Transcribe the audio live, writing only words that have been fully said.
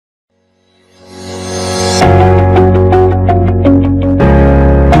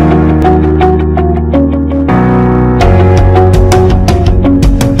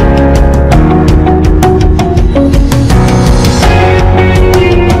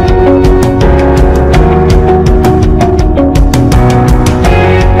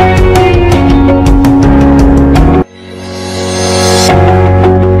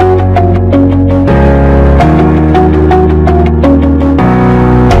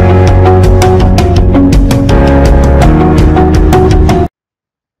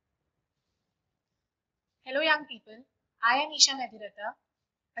I am Isha Medirata,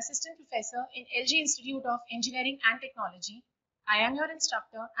 Assistant Professor in LG Institute of Engineering and Technology. I am your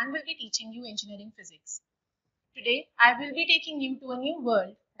instructor and will be teaching you engineering physics. Today, I will be taking you to a new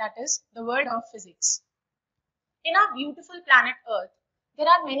world, that is, the world of physics. In our beautiful planet Earth, there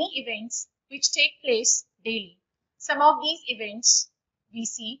are many events which take place daily. Some of these events we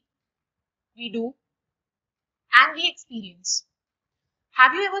see, we do, and we experience.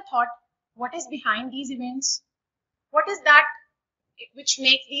 Have you ever thought what is behind these events? What is that which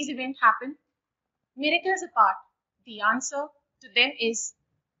makes these events happen? Miracles apart, the answer to them is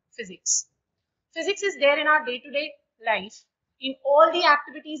physics. Physics is there in our day-to-day life. In all the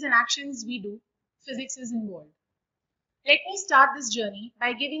activities and actions we do, physics is involved. Let me start this journey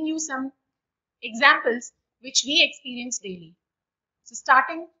by giving you some examples which we experience daily. So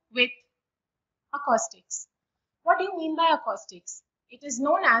starting with acoustics. What do you mean by acoustics? It is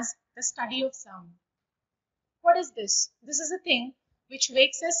known as the study of sound. What is this? This is a thing which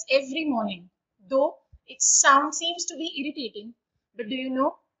wakes us every morning. Though its sound seems to be irritating, but do you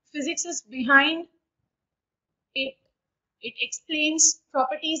know physics is behind it? It explains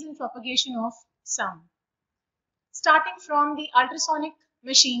properties and propagation of sound. Starting from the ultrasonic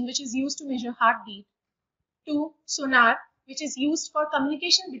machine which is used to measure heartbeat to sonar which is used for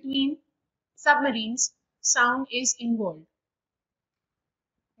communication between submarines, sound is involved.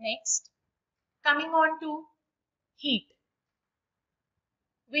 Next, coming on to heat.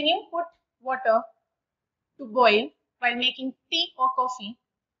 When you put water to boil while making tea or coffee,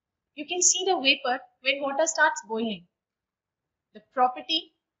 you can see the vapor when water starts boiling. The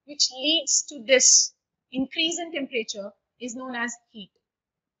property which leads to this increase in temperature is known as heat.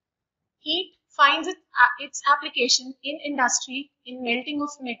 Heat finds its application in industry, in melting of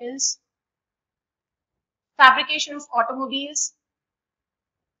metals, fabrication of automobiles.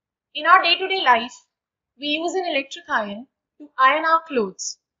 In our day-to-day life, we use an electric iron to iron our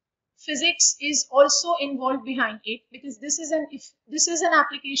clothes. Physics is also involved behind it because this is an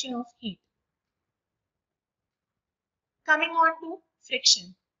application of heat. Coming on to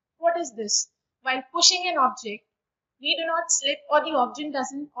friction. What is this? While pushing an object, we do not slip or the object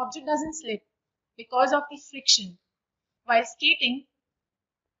doesn't slip because of the friction. While skating,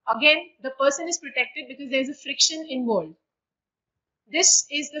 again the person is protected because there is a friction involved. This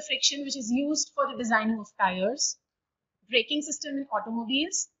is the friction which is used for the designing of tires, braking system in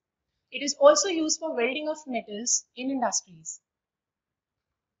automobiles. It is also used for welding of metals in industries.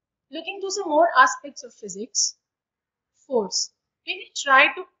 Looking to some more aspects of physics, force. When we try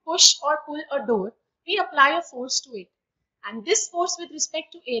to push or pull a door, we apply a force to it. And this force with respect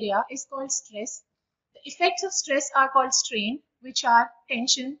to area is called stress. The effects of stress are called strain, which are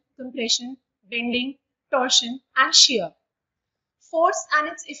tension, compression, bending, torsion, and shear. Force and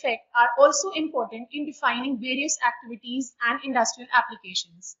its effect are also important in defining various activities and industrial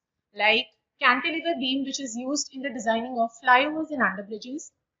applications, like cantilever beam, which is used in the designing of flyovers and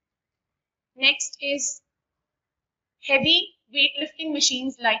underbridges. Next is heavy weightlifting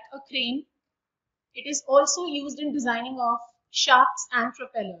machines like a crane. It is also used in designing of shafts and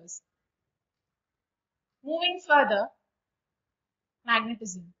propellers. Moving further,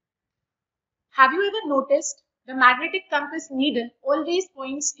 magnetism. Have you ever noticed the magnetic compass needle always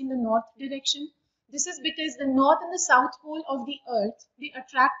points in the north direction? This is because the north and the south pole of the earth, they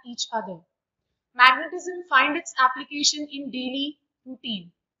attract each other. Magnetism finds its application in daily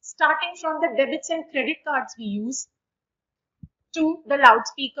routine, starting from the debits and credit cards we use to the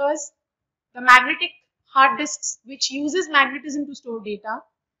loudspeakers, the magnetic hard disks which uses magnetism to store data.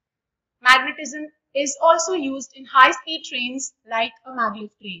 Magnetism is also used in high-speed trains like a maglev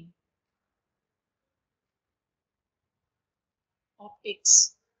train.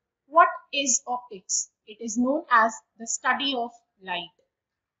 Optics. What is optics? It is known as the study of light.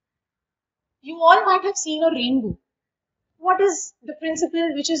 You all might have seen a rainbow. What is the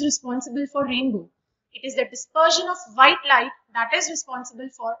principle which is responsible for rainbow? It is the dispersion of white light that is responsible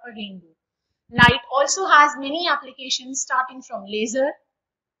for a rainbow. Light also has many applications starting from laser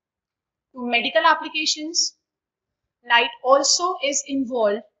to medical applications. Light also is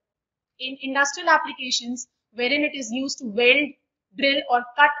involved in industrial applications wherein it is used to weld, drill or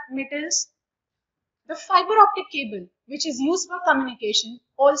cut metals. The fiber optic cable, which is used for communication,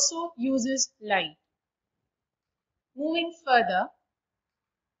 also uses light. Moving further,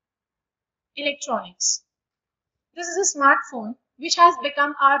 electronics. This is a smartphone which has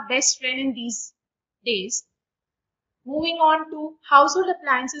become our best friend in these days. Moving on to household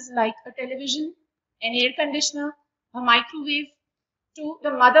appliances like a television, an air conditioner, a microwave, to the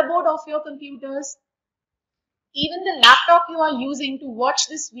motherboard of your computers. Even the laptop you are using to watch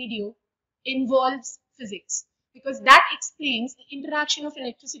this video involves physics. because that explains the interaction of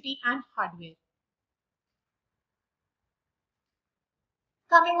electricity and hardware.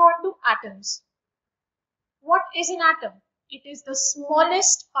 Coming on to atoms. What is an atom? It is the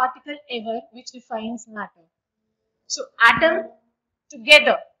smallest particle ever which defines matter. So atom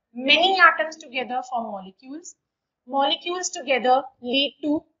together, many atoms together form molecules. Molecules together lead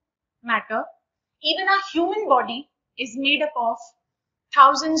to matter. Even a human body is made up of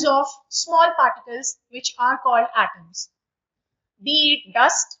thousands of small particles which are called atoms. Be it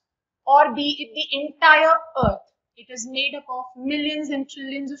dust or be it the entire earth, it is made up of millions and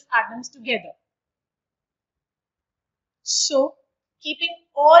trillions of atoms together. So, keeping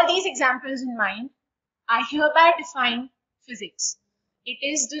all these examples in mind, I hereby define physics. It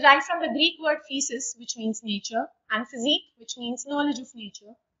is derived from the Greek word physis, which means nature, and physique, which means knowledge of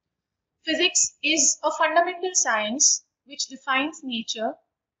nature. Physics is a fundamental science which defines nature,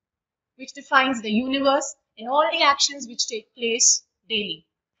 which defines the universe and all the actions which take place daily.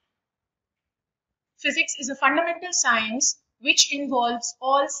 Physics is a fundamental science which involves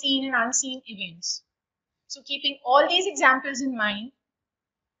all seen and unseen events. So keeping all these examples in mind,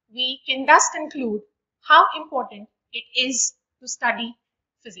 we can thus conclude how important it is to study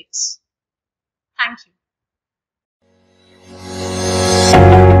physics. Thank you.